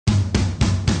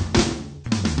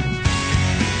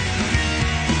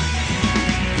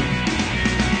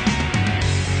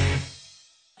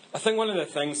think one of the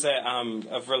things that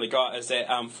I've really got is that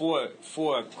for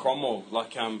Cromwell,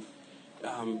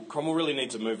 Cromwell really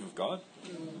needs a move of God.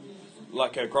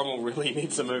 Cromwell really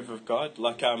needs a move of God.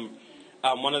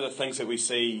 One of the things that we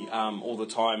see all the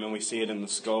time, and we see it in the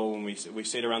school, and we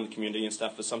see it around the community and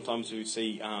stuff, is sometimes we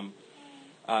see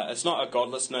it's not a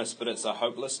godlessness, but it's a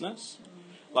hopelessness.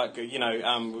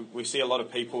 We see a lot of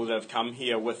people that have come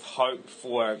here with hope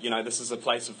for, this is a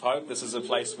place of hope. This is a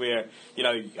place where,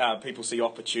 people see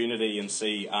opportunity and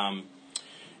see that.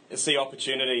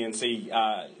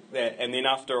 And then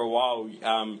after a while,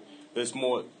 there's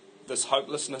more this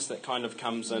hopelessness that kind of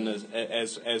comes in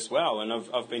as well. And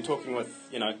I've been talking with,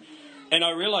 and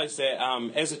I realise that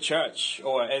as a church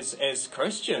or as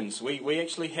Christians, we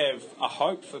actually have a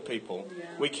hope for people. Yeah.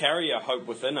 We carry a hope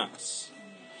within us.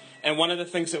 And one of the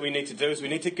things that we need to do is we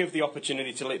need to give the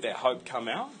opportunity to let that hope come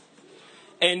out.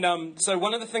 And so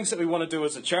one of the things that we want to do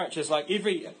as a church is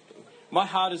my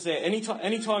heart is that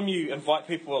anytime you invite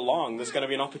people along, there's going to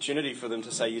be an opportunity for them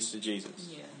to say yes to Jesus.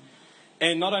 Yeah.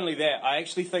 And not only that, I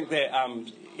actually think that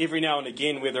every now and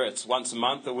again, whether it's once a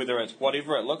month or whether it's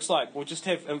whatever it looks like, we'll just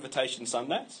have invitation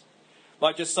Sundays.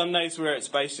 Just Sundays where it's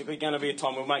basically going to be a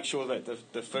time we'll make sure that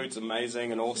the food's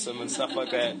amazing and awesome and stuff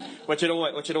like that, which it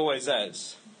always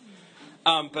is.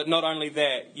 But not only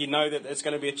that, that there's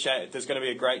going to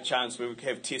be a great chance where we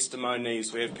have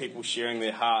testimonies, we have people sharing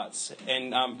their hearts,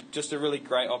 and just a really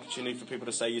great opportunity for people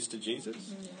to say yes to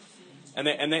Jesus.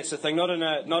 And that's the thing, not in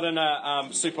a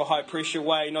super high pressure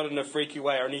way, not in a freaky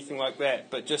way or anything like that,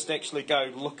 but just actually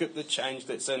go look at the change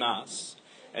that's in us,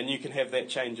 and you can have that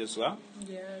change as well.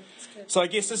 Yeah, that's good. So I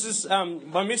guess this is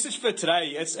my message for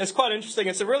today. It's quite interesting.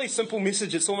 It's a really simple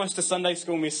message. It's almost a Sunday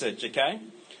school message, okay?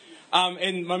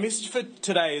 And my message for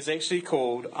today is actually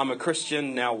called, I'm a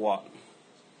Christian, now what?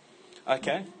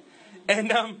 Okay?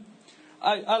 And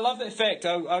I love that fact.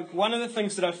 One of the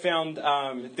things that I found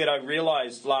that I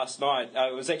realised last night,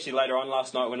 it was actually later on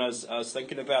last night when I was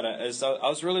thinking about it, is I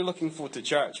was really looking forward to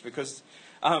church because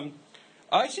I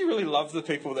actually really love the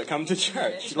people that come to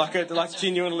church.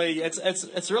 Genuinely,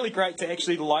 it's really great to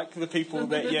actually like the people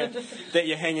that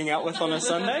you're hanging out with on a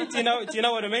Sunday. Do you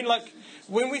know what I mean?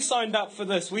 When we signed up for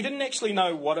this, we didn't actually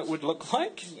know what it would look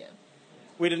like. Yeah.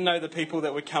 We didn't know the people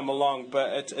that would come along,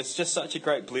 but it's just such a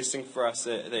great blessing for us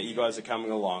that you guys are coming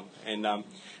along. And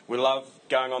we love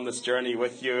going on this journey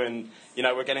with you, and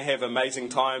we're going to have amazing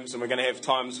times, and we're going to have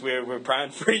times where we're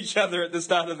praying for each other at the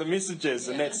start of the messages,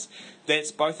 and that's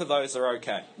both of those are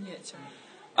okay. Yeah, that's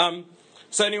right.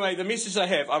 So anyway, the message I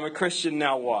have, I'm a Christian,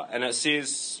 now what? And it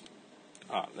says,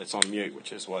 that's on mute,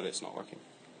 which is why that's not working.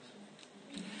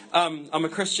 I'm a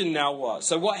Christian, now what?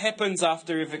 So what happens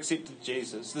after you've accepted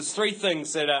Jesus? There's three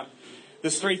things that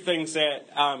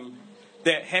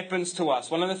happens to us.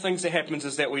 One of the things that happens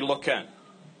is that we look in.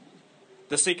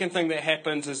 The second thing that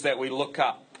happens is that we look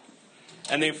up.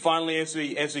 And then finally, as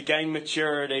we gain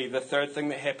maturity, the third thing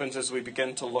that happens is we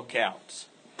begin to look out.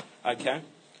 Okay?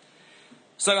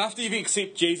 So after you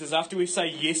accept Jesus, after we say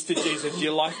yes to Jesus,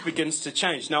 your life begins to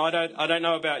change. Now, I don't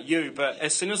know about you, but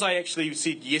as soon as I actually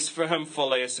said yes for him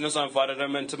fully, as soon as I invited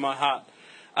him into my heart,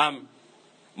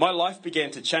 my life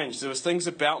began to change. There was things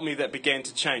about me that began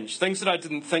to change. Things that I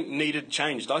didn't think needed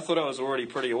changed. I thought I was already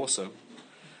pretty awesome.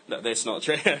 No, that's not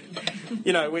true.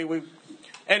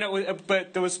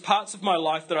 But there was parts of my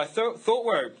life that I thought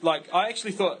were, I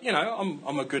actually thought,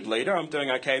 I'm a good leader, I'm doing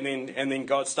okay, and then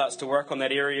God starts to work on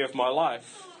that area of my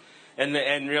life, and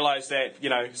realise that,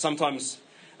 sometimes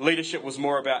leadership was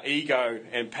more about ego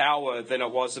and power than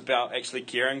it was about actually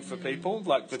caring for people.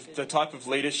 The type of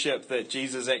leadership that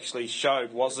Jesus actually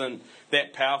showed wasn't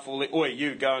that powerful. Oi,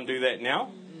 you go and do that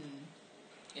now.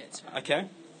 Yeah, that's right. Okay.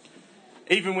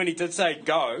 Even when he did say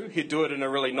go, he'd do it in a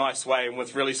really nice way and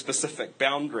with really specific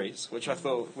boundaries, which I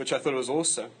thought was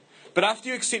awesome. But after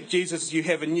you accept Jesus, you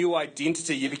have a new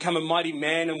identity. You become a mighty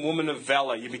man and woman of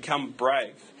valor. You become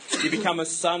brave. You become a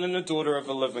son and a daughter of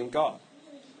a living God.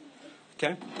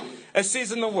 Okay? It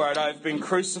says in the Word, I have been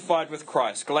crucified with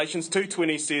Christ. Galatians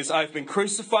 2:20 says, I have been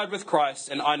crucified with Christ,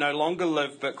 and I no longer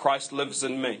live, but Christ lives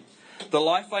in me. The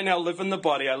life I now live in the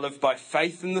body, I live by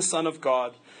faith in the Son of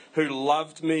God, who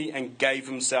loved me and gave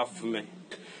himself for me.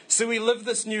 So we live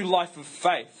this new life of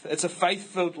faith. It's a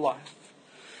faith-filled life.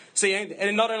 See,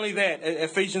 and not only that,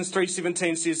 Ephesians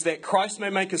 3:17 says that Christ may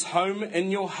make his home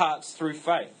in your hearts through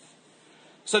faith.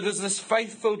 So there's this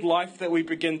faith-filled life that we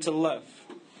begin to live.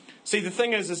 See, the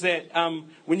thing is that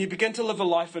when you begin to live a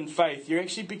life in faith, you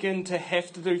actually begin to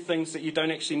have to do things that you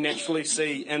don't actually naturally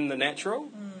see in the natural.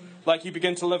 You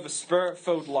begin to live a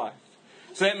spirit-filled life.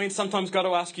 So that means sometimes God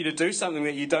will ask you to do something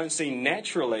that you don't see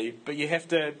naturally, but you have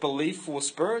to believe for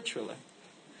spiritually.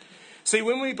 See,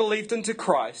 when we believed into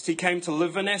Christ, he came to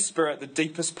live in our spirit, the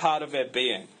deepest part of our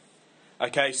being.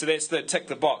 Okay, so that's the tick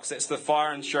the box. That's the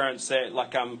fire insurance that,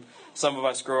 like, some of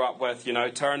us grew up with. You know,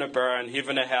 turn or burn,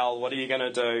 heaven or hell. What are you going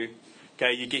to do?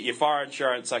 Okay, you get your fire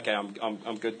insurance. Okay,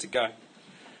 I'm good to go.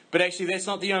 But actually, that's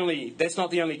not the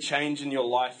only change in your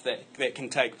life that can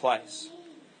take place.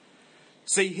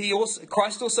 See,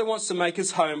 Christ also wants to make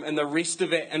his home in the rest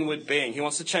of our inward being. He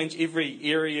wants to change every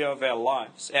area of our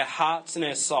lives, our hearts and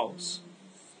our souls.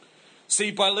 See,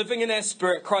 by living in our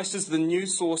spirit, Christ is the new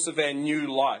source of our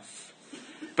new life.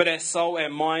 But our soul, our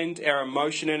mind, our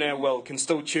emotion and our will can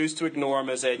still choose to ignore him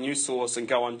as our new source and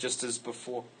go on just as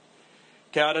before.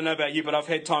 Okay, I don't know about you, but I've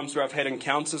had times where I've had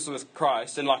encounters with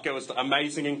Christ, and like it was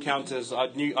amazing encounters. I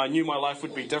knew my life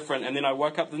would be different, and then I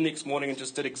woke up the next morning and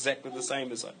just did exactly the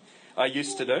same as I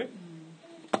used to do.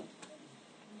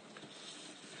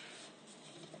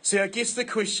 See, I guess the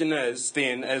question is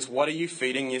what are you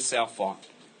feeding yourself on?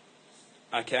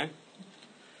 Okay?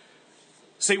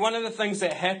 See, one of the things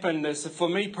that happened is, for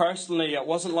me personally, it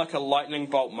wasn't like a lightning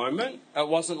bolt moment. It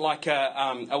wasn't like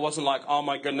oh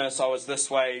my goodness, I was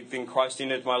this way, then Christ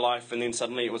entered my life, and then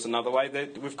suddenly it was another way.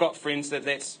 We've got friends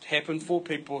that's happened for,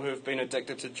 people who have been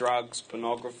addicted to drugs,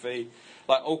 pornography,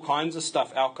 like all kinds of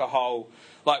stuff, alcohol,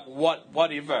 like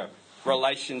whatever,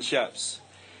 relationships.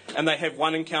 And they have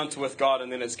one encounter with God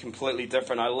and then it's completely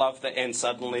different. I love the and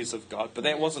suddenlies of God. But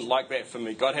that wasn't like that for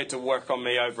me. God had to work on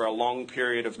me over a long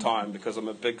period of time because I'm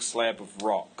a big slab of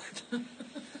rock.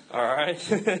 Alright?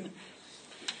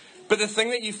 But the thing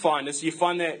that you find is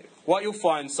that what you'll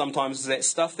find sometimes is that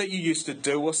stuff that you used to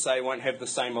do or say won't have the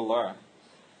same allure.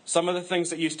 Some of the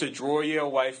things that used to draw you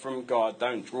away from God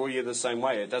don't draw you the same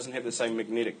way. It doesn't have the same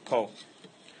magnetic pull.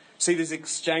 See, these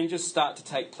exchanges start to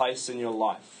take place in your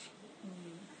life.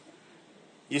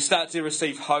 You start to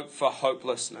receive hope for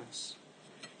hopelessness.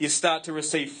 You start to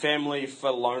receive family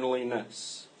for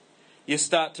loneliness. You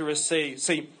start to receive...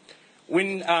 See,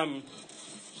 when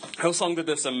Hillsong did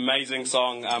this amazing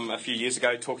song a few years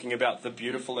ago talking about the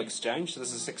beautiful exchange.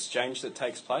 There's this exchange that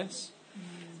takes place.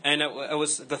 And it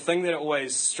was the thing that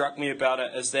always struck me about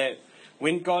it is that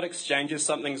when God exchanges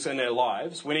something in our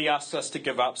lives, when he asks us to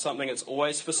give up something, it's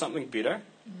always for something better.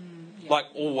 Like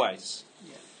always.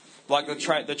 Like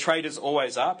the trade is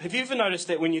always up. Have you ever noticed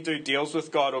that when you do deals with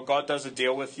God or God does a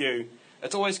deal with you,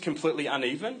 it's always completely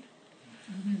uneven?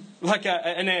 Mm-hmm. Like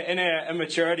in our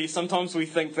immaturity, sometimes we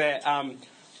think that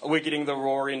we're getting the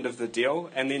raw end of the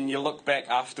deal, and then you look back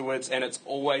afterwards and it's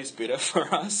always better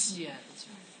for us. Yeah,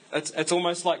 that's right. It's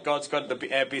almost like God's got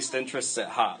our best interests at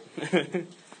heart.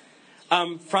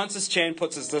 Francis Chan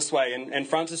puts it this way, and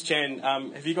Francis Chan,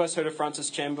 have you guys heard of Francis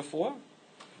Chan before?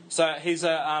 So he's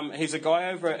a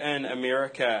guy over in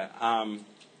America.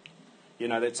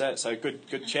 That's it. So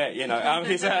good chat.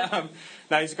 He's a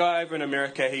guy over in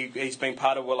America. He's been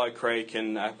part of Willow Creek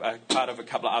and a part of a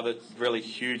couple of other really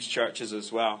huge churches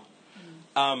as well.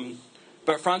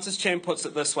 But Francis Chan puts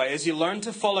it this way: as you learn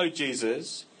to follow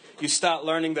Jesus, you start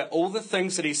learning that all the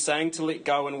things that he's saying to let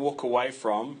go and walk away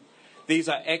from, these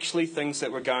are actually things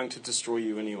that were going to destroy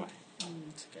you anyway.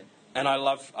 And I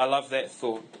love that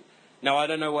thought. Now, I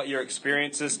don't know what your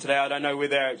experience is today. I don't know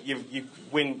whether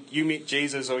when you met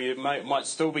Jesus or you might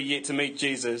still be yet to meet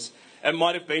Jesus, it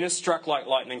might have been a struck like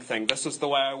lightning thing. This was the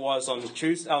way I was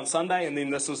on Sunday, and then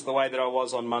this was the way that I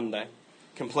was on Monday.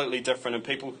 Completely different.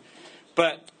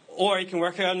 Or he can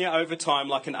work on you over time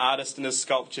like an artist in his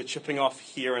sculpture, chipping off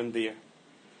here and there.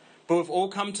 But we've all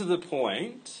come to the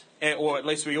point, or at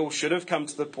least we all should have come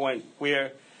to the point,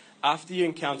 where after you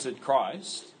encountered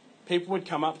Christ, people would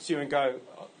come up to you and go,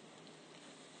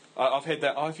 I've had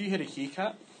that. Oh, have you had a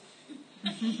haircut?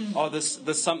 Oh,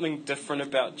 there's something different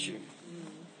about you.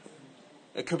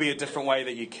 It could be a different way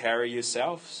that you carry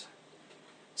yourselves.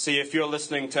 See, if you're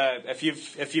listening to, if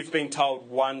you've been told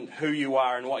who you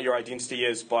are and what your identity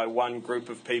is by one group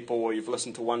of people, or you've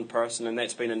listened to one person and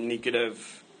that's been a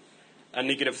negative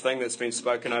thing that's been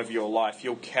spoken over your life,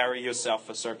 you'll carry yourself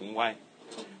a certain way.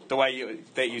 The way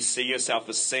that you see yourself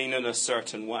is seen in a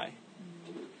certain way.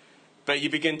 But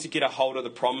you begin to get a hold of the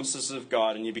promises of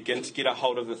God, and you begin to get a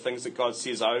hold of the things that God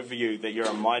says over you, that you're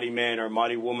a mighty man or a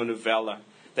mighty woman of valor,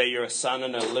 that you're a son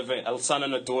and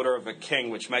a daughter of a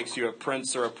king, which makes you a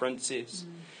prince or a princess.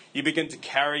 You begin to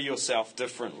carry yourself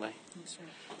differently. That's right.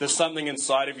 There's something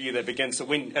inside of you that begins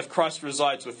to, if Christ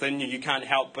resides within you, you can't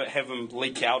help but have him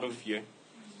leak out of you.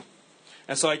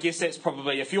 And so I guess that's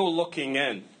probably, if you're looking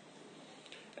in,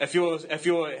 if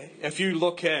you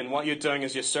look in, what you're doing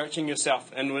is you're searching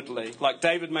yourself inwardly. Like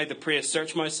David made the prayer,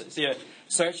 search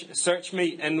me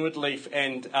inwardly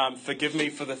and forgive me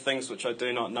for the things which I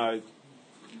do not know.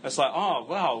 It's like, oh,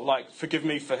 wow, like, forgive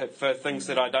me for things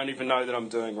that I don't even know that I'm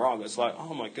doing wrong. It's like,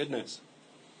 oh, my goodness.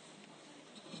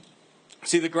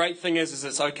 See, the great thing is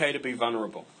it's okay to be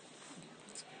vulnerable.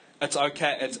 It's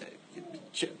okay. It's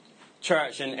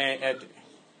church and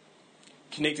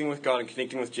connecting with God and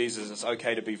connecting with Jesus. It's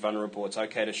okay to be vulnerable. It's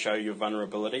okay to show your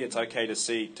vulnerability. It's okay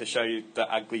to show you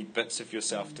the ugly bits of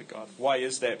yourself to God. Why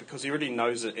is that? Because He already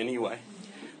knows it anyway.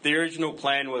 The original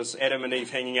plan was Adam and Eve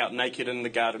hanging out naked in the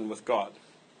garden with God.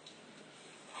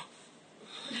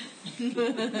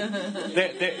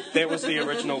 That was the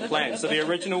original plan. So the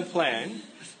original plan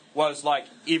was like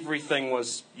everything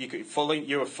was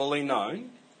you were fully known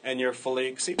and you're fully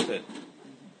accepted.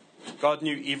 God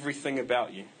knew everything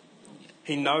about you.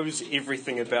 He knows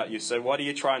everything about you. So why do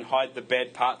you try and hide the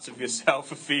bad parts of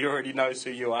yourself if He already knows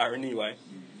who you are anyway?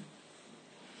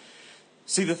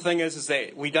 See, the thing is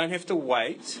that we don't have to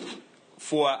wait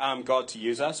for God to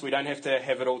use us. We don't have to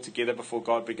have it all together before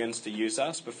God begins to use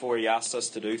us, before He asks us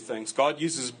to do things. God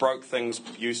uses broke things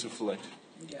beautifully.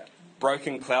 Yeah.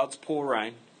 Broken clouds pour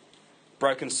rain.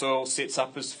 Broken soil sets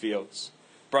up His fields.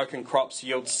 Broken crops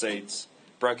yield seeds.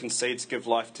 Broken seeds give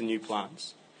life to new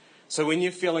plants. So when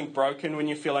you're feeling broken, when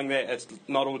you're feeling that it's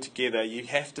not all together, you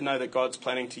have to know that God's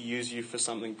planning to use you for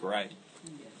something great.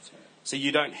 So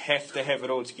you don't have to have it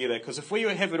all together. Because if we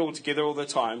have it all together all the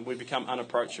time, we become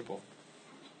unapproachable.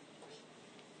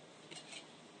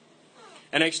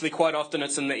 And actually, quite often,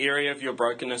 it's in the area of your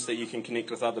brokenness that you can connect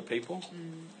with other people.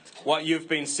 What you've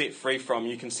been set free from,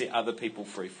 you can set other people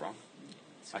free from.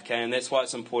 Okay, and that's why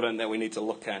it's important that we need to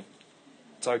look at.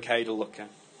 It's okay to look at.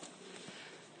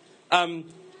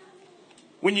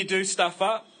 When you do stuff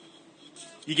up,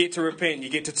 you get to repent, you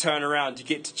get to turn around, you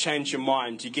get to change your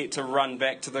mind, you get to run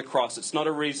back to the cross. It's not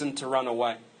a reason to run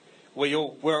away. We've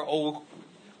all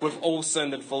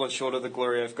sinned and fallen short of the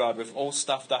glory of God. We've all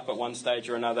stuffed up at one stage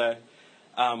or another.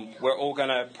 We're all going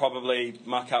to probably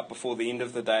muck up before the end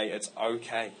of the day. It's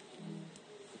okay.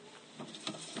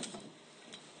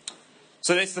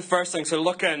 So that's the first thing. So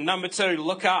look in. Number 2,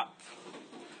 look up.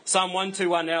 Psalm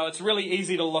 121. Now, it's really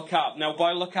easy to look up. Now,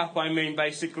 by look up, I mean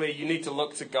basically you need to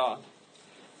look to God.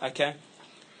 Okay?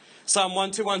 Psalm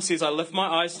 121 says, I lift my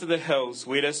eyes to the hills.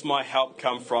 Where does my help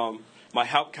come from? My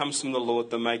help comes from the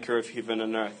Lord, the maker of heaven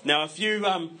and earth. Now, if you're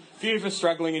ever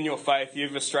struggling in your faith, you're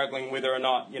ever struggling whether or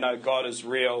not, God is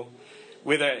real,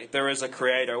 whether there is a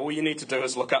creator, all you need to do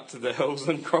is look up to the hills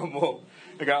in Cromwell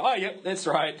and go, oh, yep, that's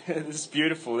right. This is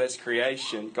beautiful. That's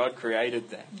creation. God created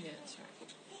that. Yeah, that's right.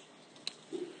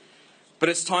 But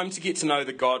it's time to get to know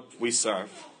the God we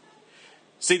serve.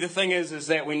 See, the thing is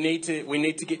that we need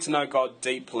to get to know God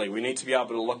deeply. We need to be able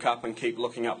to look up and keep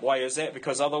looking up. Why is that?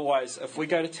 Because otherwise, if we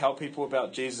go to tell people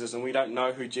about Jesus and we don't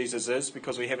know who Jesus is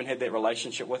because we haven't had that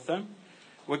relationship with Him,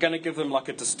 we're going to give them like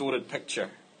a distorted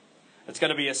picture. It's going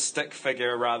to be a stick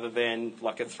figure rather than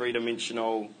like a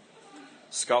three-dimensional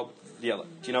sculpt. Yeah,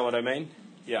 do you know what I mean?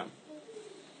 Yeah.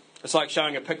 It's like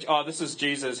showing a picture. Oh, this is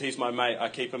Jesus. He's my mate. I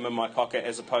keep him in my pocket,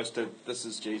 as opposed to this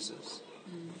is Jesus.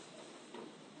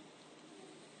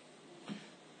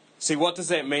 See, what does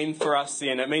that mean for us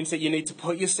then? It means that you need to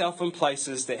put yourself in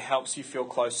places that helps you feel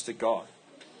close to God.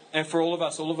 And for all of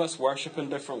us worship in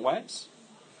different ways.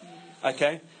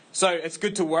 Okay? So it's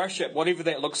good to worship, whatever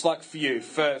that looks like for you.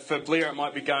 For Blair, it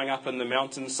might be going up in the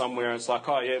mountains somewhere. It's like,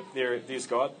 oh yeah, there's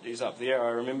God. He's up there, I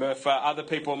remember. For other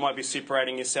people, it might be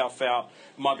separating yourself out.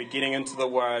 It might be getting into the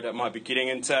Word. It might be getting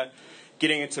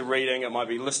into reading. It might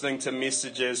be listening to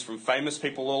messages from famous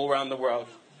people all around the world.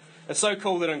 It's so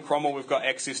cool that in Cromwell we've got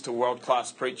access to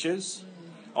world-class preachers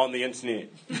on the internet.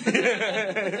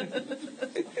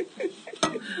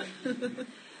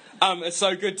 It's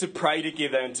so good to pray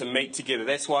together and to meet together.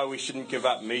 That's why we shouldn't give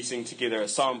up meeting together.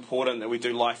 It's so important that we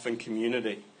do life in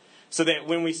community. So that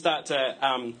when we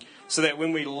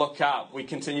when we look up, we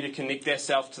continue to connect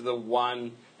ourselves to the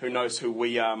one who knows who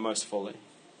we are most fully.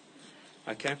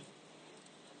 Okay?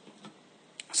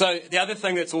 So the other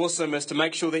thing that's awesome is to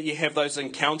make sure that you have those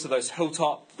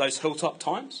hilltop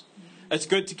times. It's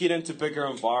good to get into bigger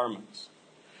environments.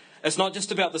 It's not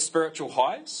just about the spiritual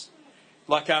highs.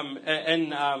 Like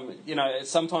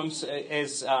sometimes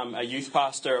as a youth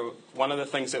pastor, one of the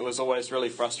things that was always really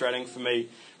frustrating for me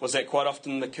was that quite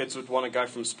often the kids would want to go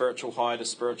from spiritual high to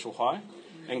spiritual high,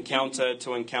 encounter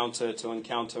to encounter to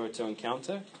encounter to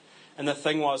encounter. And the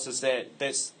thing is that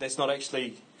that's not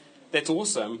actually. That's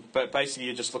awesome, but basically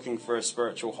you're just looking for a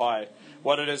spiritual high.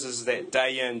 What it is that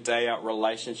day in, day out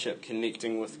relationship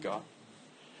connecting with God.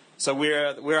 So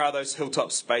where are those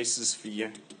hilltop spaces for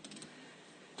you?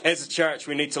 As a church,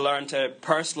 we need to learn to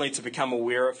personally to become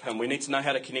aware of Him. We need to know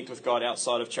how to connect with God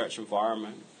outside of church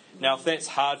environment. Now, if that's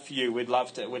hard for you, we'd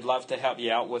love to help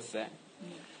you out with that.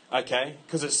 Okay?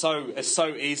 Because it's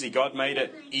so easy. God made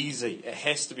it easy. It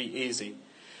has to be easy.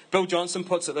 Bill Johnson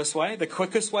puts it this way: the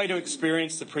quickest way to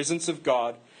experience the presence of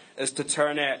God is to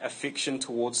turn our affection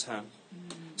towards Him.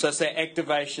 So it's that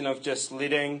activation of just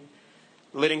letting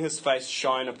His face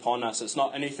shine upon us. It's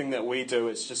not anything that we do.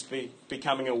 It's just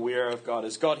becoming aware of God.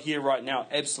 Is God here right now?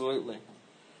 Absolutely.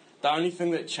 The only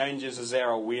thing that changes is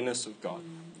our awareness of God.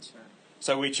 That's right.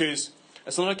 So we choose.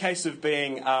 It's not a case of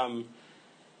being.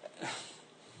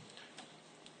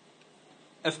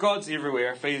 If God's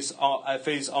everywhere, if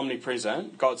He's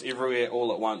omnipresent, God's everywhere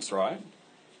all at once, right?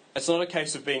 It's not a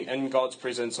case of being in God's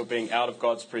presence or being out of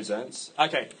God's presence.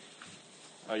 Okay.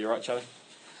 Oh, you're right, Charlie.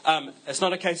 It's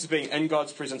not a case of being in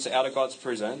God's presence or out of God's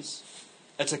presence.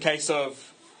 It's a case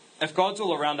of, if God's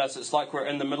all around us, it's like we're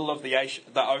in the middle of the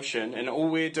ocean, and all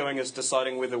we're doing is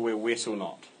deciding whether we're wet or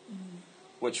not,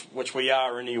 which we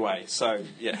are anyway. So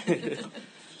yeah.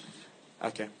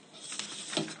 Okay.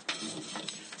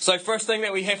 So first thing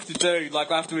that we have to do, like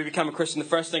after we become a Christian, the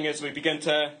first thing is we begin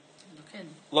to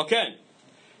look in.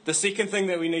 The second thing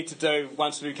that we need to do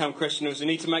once we become Christian is we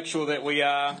need to make sure that we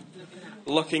are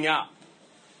looking up.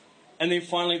 And then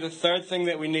finally, the third thing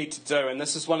that we need to do, and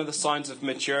this is one of the signs of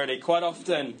maturity, quite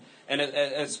often, and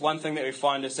it's one thing that we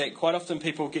find, is that quite often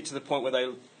people get to the point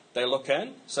where they look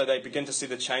in, so they begin to see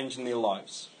the change in their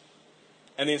lives.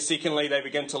 And then secondly, they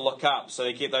begin to look up, so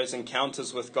they get those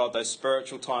encounters with God, those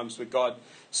spiritual times where God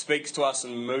speaks to us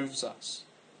and moves us.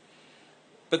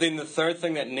 But then the third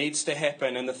thing that needs to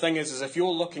happen, and the thing is if you're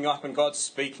looking up and God's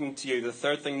speaking to you, the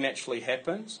third thing naturally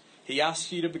happens. He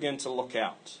asks you to begin to look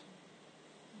out.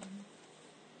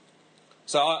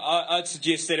 So I'd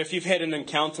suggest that if you've had an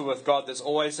encounter with God, there's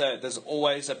always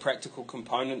a practical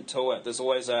component to it. There's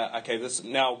always this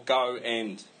now go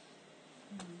and.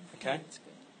 Okay?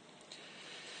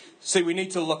 See, we need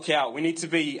to look out. We need to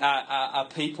be a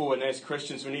people, and as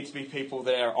Christians, we need to be people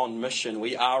that are on mission.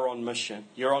 We are on mission.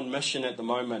 You're on mission at the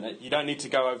moment. You don't need to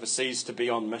go overseas to be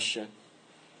on mission.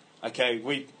 Okay,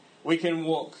 we can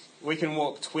walk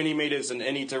 20 meters in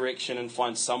any direction and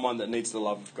find someone that needs the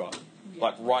love of God,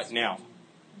 like right now.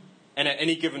 And at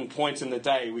any given point in the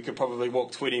day, we could probably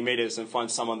walk 20 meters and find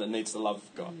someone that needs the love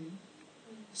of God.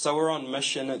 So we're on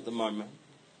mission at the moment.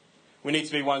 We need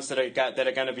to be ones that are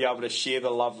going to be able to share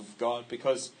the love of God,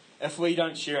 because if we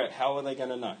don't share it, how are they going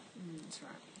to know? That's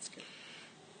right. That's good.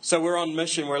 So we're on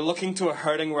mission. We're looking to a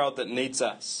hurting world that needs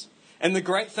us. And the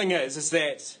great thing is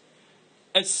that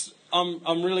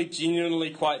I'm really genuinely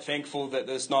quite thankful that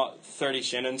there's not 30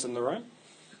 Shannons in the room.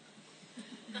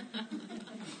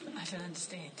 I don't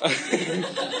understand.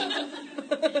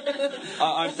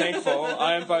 I'm thankful.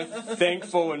 I am both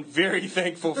thankful and very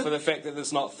thankful for the fact that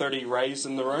there's not 30 Rays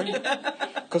in the room,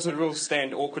 because we'd all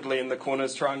stand awkwardly in the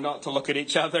corners trying not to look at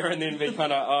each other and then be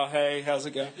kind of, oh, hey, how's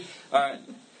it going? All right.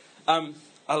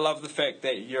 I love the fact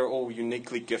that you're all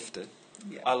uniquely gifted.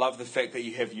 Yeah. I love the fact that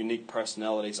you have unique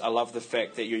personalities. I love the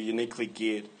fact that you're uniquely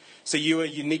geared. So you are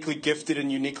uniquely gifted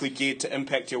and uniquely geared to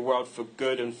impact your world for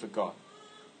good and for God.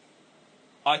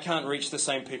 I can't reach the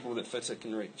same people that Fitter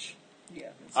can reach. Yeah,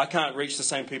 I can't reach the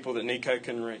same people that Nico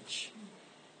can reach.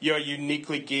 You're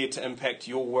uniquely geared to impact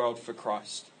your world for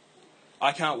Christ.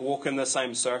 I can't walk in the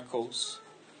same circles.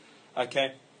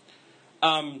 Okay?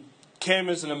 Cam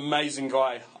is an amazing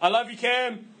guy. I love you,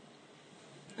 Cam!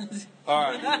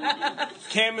 Alright.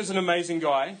 Cam is an amazing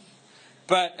guy.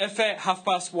 But if at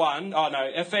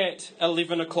 1:30, if at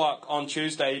 11 o'clock on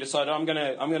Tuesday you decide I'm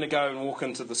gonna go and walk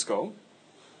into the school,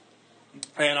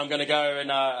 and I'm going to go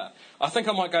and I think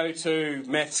I might go to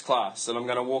maths class, and I'm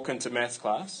going to walk into maths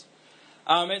class.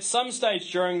 At some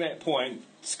stage during that point,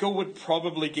 school would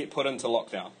probably get put into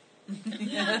lockdown.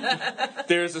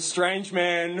 There is a strange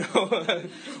man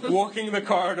walking the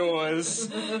corridors.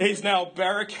 He's now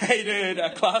barricaded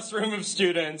a classroom of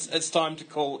students. It's time to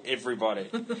call everybody.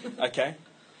 Okay?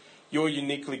 You're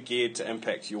uniquely geared to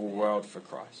impact your world for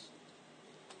Christ.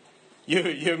 You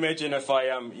imagine if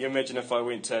I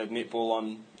went to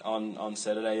netball on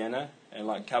Saturday, Anna, and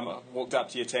walked up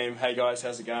to your team, hey guys,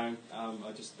 how's it going?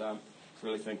 I just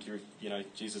really think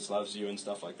Jesus loves you and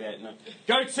stuff like that.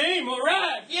 Go team, all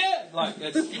right, yeah. Like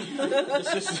it's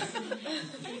just.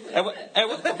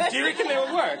 Do you reckon that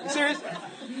would work? Seriously,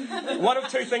 one of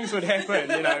two things would happen.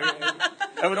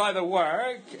 It would either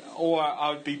work, or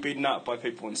I would be beaten up by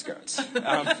people in skirts.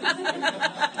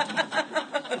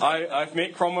 I've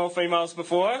met Cromwell females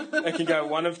before. It can go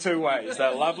one of two ways.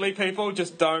 They're lovely people,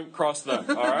 just don't cross them,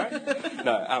 alright?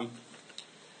 No,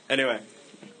 anyway.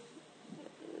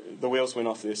 The wheels went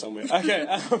off there somewhere. Okay.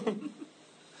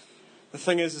 the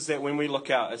thing is that when we look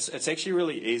out, it's actually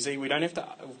really easy. We don't have to.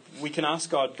 We can ask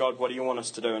God, what do you want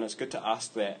us to do? And it's good to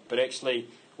ask that. But actually,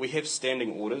 we have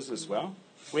standing orders as well.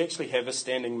 We actually have a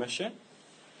standing mission.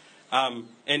 And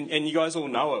you guys all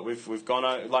know it. We've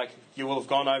gone you will have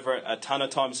gone over it a ton of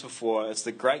times before. It's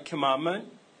the Great Commandment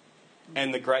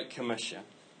and the Great Commission.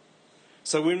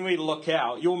 So when we look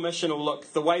out, your mission will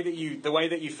look the way that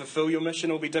you fulfill your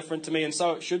mission will be different to me, and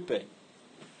so it should be.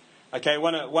 Okay,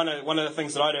 one of the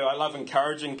things that I do, I love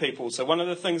encouraging people. So one of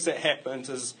the things that happens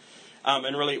is,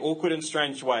 in really awkward and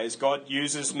strange ways, God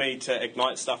uses me to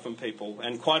ignite stuff in people,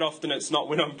 and quite often it's not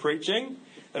when I'm preaching.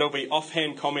 It'll be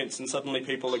offhand comments, and suddenly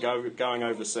people are going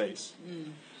overseas.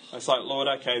 It's like, Lord,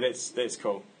 okay, that's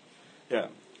cool. Yeah.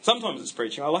 Sometimes it's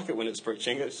preaching. I like it when it's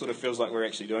preaching. It sort of feels like we're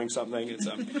actually doing something. It's,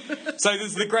 so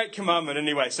there's the Great Commandment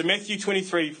anyway. So Matthew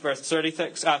 23, verse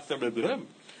 36,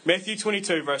 Matthew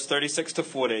 22, verse 36 to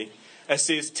 40, it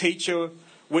says, Teacher,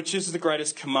 which is the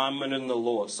greatest commandment in the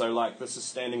law? So this is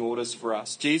standing orders for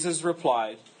us. Jesus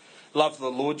replied, love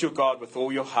the Lord your God with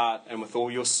all your heart and with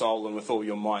all your soul and with all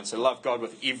your mind. So love God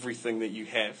with everything that you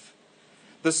have.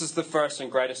 This is the first and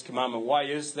greatest commandment. Why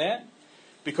is that?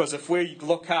 Because if we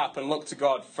look up and look to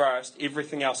God first,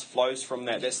 everything else flows from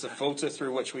that. That's the filter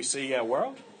through which we see our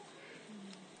world.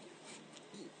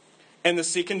 And the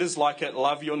second is like it,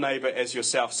 love your neighbour as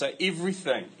yourself. So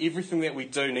everything that we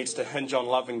do needs to hinge on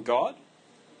loving God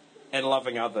and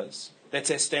loving others. That's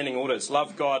our standing orders.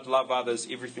 Love God, love others,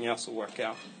 everything else will work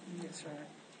out. That's right.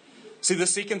 See, the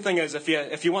second thing is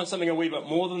if you want something a wee bit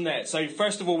more than that. So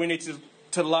first of all, we need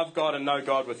to love God and know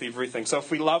God with everything. So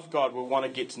if we love God, we'll want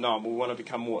to get to know Him. We'll want to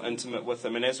become more intimate with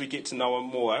Him. And as we get to know Him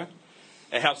more,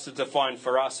 it helps to define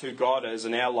for us who God is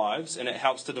in our lives. And it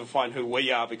helps to define who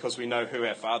we are because we know who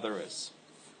our Father is.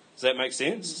 Does that make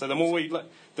sense? So the more we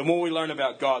learn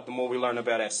about God, the more we learn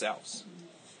about ourselves.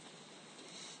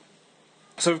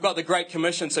 So we've got the Great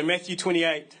Commission. So Matthew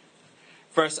 28,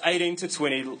 verse 18 to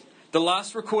 20. The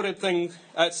last recorded thing,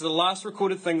 it's the last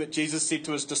recorded thing that Jesus said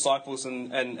to His disciples in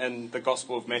the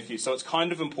Gospel of Matthew. So it's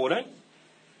kind of important.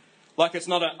 It's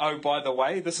not by the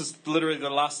way. This is literally the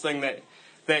last thing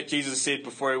that Jesus said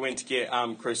before He went to get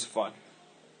crucified.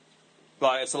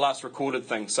 It's the last recorded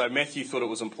thing. So Matthew thought it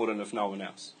was important if no one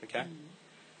else. Okay?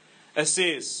 It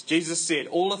says, Jesus said,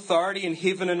 all authority in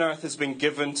heaven and earth has been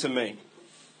given to me.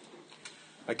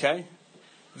 Okay?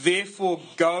 Therefore,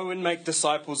 go and make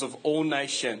disciples of all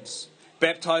nations,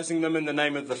 baptizing them in the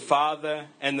name of the Father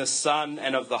and the Son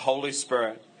and of the Holy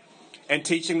Spirit, and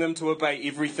teaching them to obey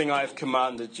everything I have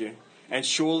commanded you. And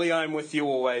surely I am with you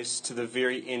always to the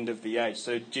very end of the age.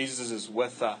 So Jesus is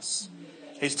with us.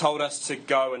 He's told us to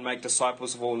go and make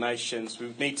disciples of all nations.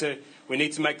 We need to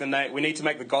make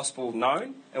the gospel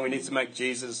known, and we need to make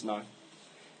Jesus known.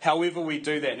 However we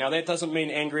do that. Now that doesn't mean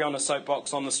angry on a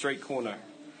soapbox on the street corner.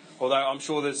 Although I'm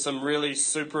sure there's some really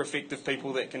super effective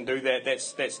people that can do that.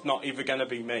 That's not ever going to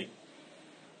be me.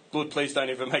 Lord, please don't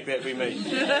ever make that be me.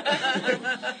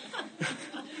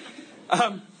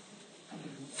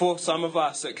 For some of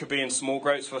us, it could be in small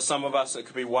groups. For some of us, it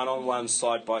could be one-on-one,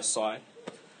 side by side.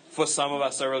 For some of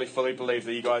us, I really fully believe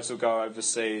that you guys will go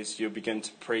overseas. You'll begin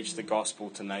to preach the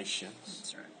gospel to nations.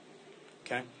 That's right.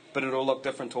 Okay? But it'll look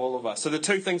different to all of us. So the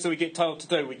two things that we get told to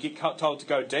do, we get told to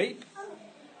go deep.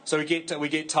 So we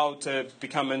get told to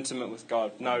become intimate with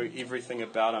God, know everything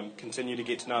about Him, continue to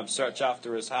get to know Him, search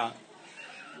after His heart.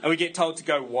 And we get told to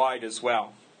go wide as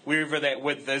well, wherever that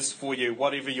width is for you,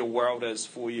 whatever your world is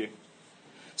for you.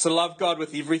 So love God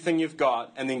with everything you've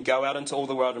got, and then go out into all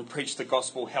the world and preach the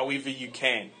gospel however you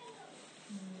can.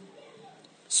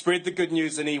 Spread the good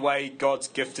news any way God's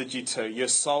gifted you to. You're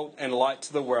salt and light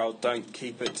to the world. Don't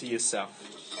keep it to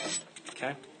yourself.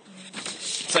 Okay?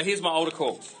 So here's my altar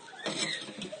call.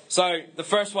 So the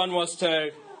first one was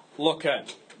to look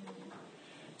at.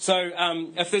 So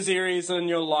if there's areas in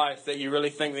your life that you really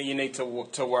think that you need to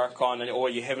work on, or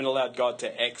you haven't allowed God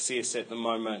to access at the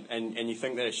moment, and you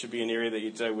think that it should be an area that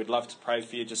you do, we'd love to pray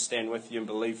for you, just stand with you and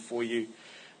believe for you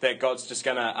that God's just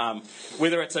going to,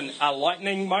 whether it's a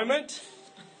lightning moment,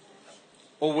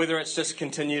 or whether it's just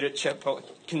continue to chip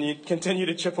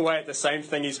away at the same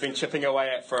thing He's been chipping away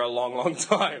at for a long, long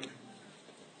time.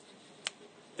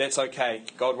 That's okay.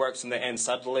 God works in the and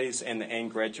subtleties and the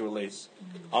and gradualities.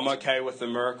 I'm okay with a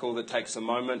miracle that takes a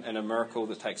moment and a miracle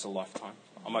that takes a lifetime.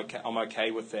 I'm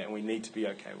okay with that, and we need to be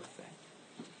okay with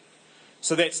that.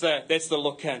 So that's the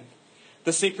look in.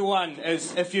 The second one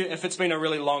is if it's been a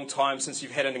really long time since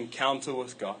you've had an encounter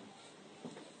with God.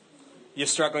 You're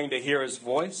struggling to hear His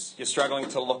voice. You're struggling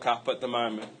to look up at the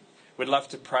moment. We'd love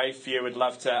to pray for you. We'd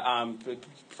love to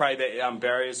pray that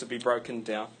barriers would be broken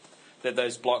down. that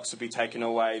those blocks would be taken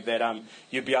away, that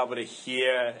you'd be able to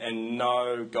hear and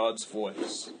know God's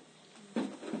voice.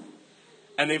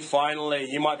 And then finally,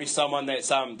 you might be someone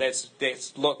that's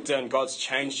looked in, God's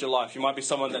changed your life. You might be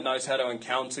someone that knows how to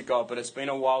encounter God, but it's been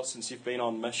a while since you've been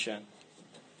on mission.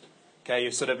 Okay,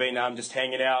 you've sort of been just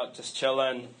hanging out, just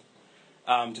chilling,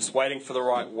 just waiting for the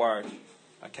right word.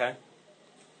 Okay?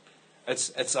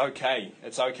 It's okay.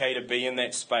 It's okay to be in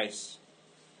that space.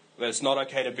 But it's not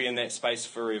okay to be in that space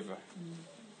forever.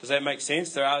 Does that make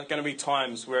sense? There are going to be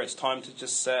times where it's time to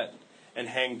just sit and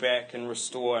hang back and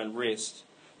restore and rest.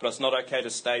 But it's not okay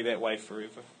to stay that way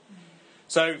forever.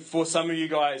 So for some of you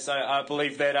guys, I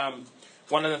believe that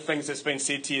one of the things that's been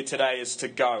said to you today is to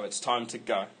go. It's time to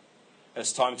go.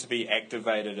 It's time to be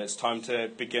activated. It's time to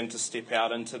begin to step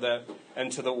out into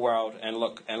the world and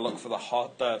look for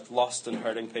the lost and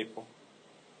hurting people.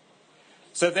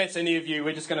 So if that's any of you,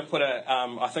 we're just going to put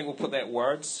I think we'll put that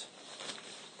word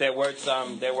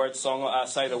song,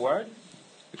 say the word,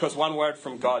 because one word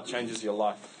from God changes your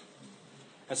life.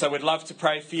 And so we'd love to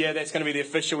pray for you. That's going to be the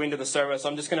official end of the service.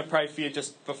 I'm just going to pray for you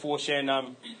just before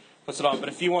Shan puts it on. But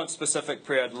if you want specific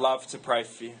prayer, I'd love to pray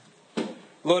for you.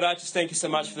 Lord, I just thank you so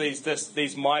much for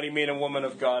these mighty men and women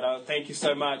of God. I thank you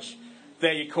so much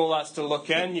that you call us to look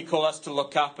in, you call us to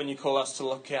look up, and you call us to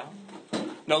look out.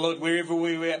 Now, Lord, wherever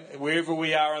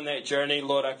we are on that journey,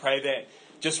 Lord, I pray that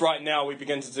just right now we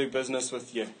begin to do business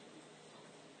with you.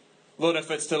 Lord, if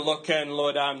it's to look in,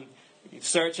 Lord,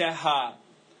 search our heart.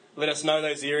 Let us know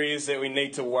those areas that we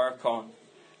need to work on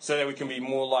so that we can be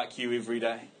more like you every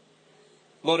day.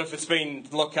 Lord, if it's been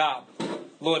look up,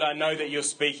 Lord, I know that you're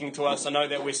speaking to us. I know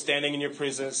that we're standing in your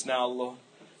presence now, Lord.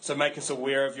 So make us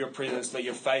aware of your presence. Let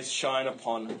your face shine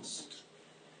upon us.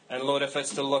 And Lord, if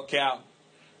it's to look out,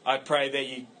 I pray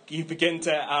that you begin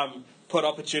to put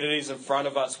opportunities in front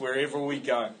of us wherever we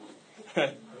go.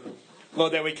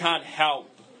 Lord, that we can't help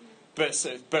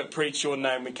but preach your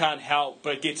name. We can't help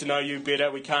but get to know you better.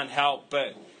 We can't help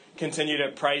but continue to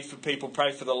pray for people,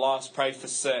 pray for the lost, pray for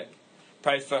sick,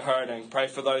 pray for hurting, pray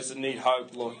for those that need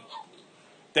hope, Lord.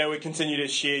 That we continue to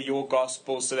share your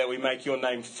gospel so that we make your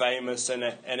name famous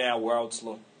in our worlds,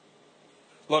 Lord.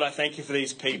 Lord, I thank you for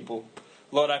these people.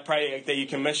 Lord, I pray that you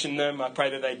commission them. I pray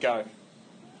that they go.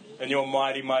 In your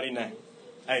mighty, mighty name.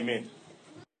 Amen.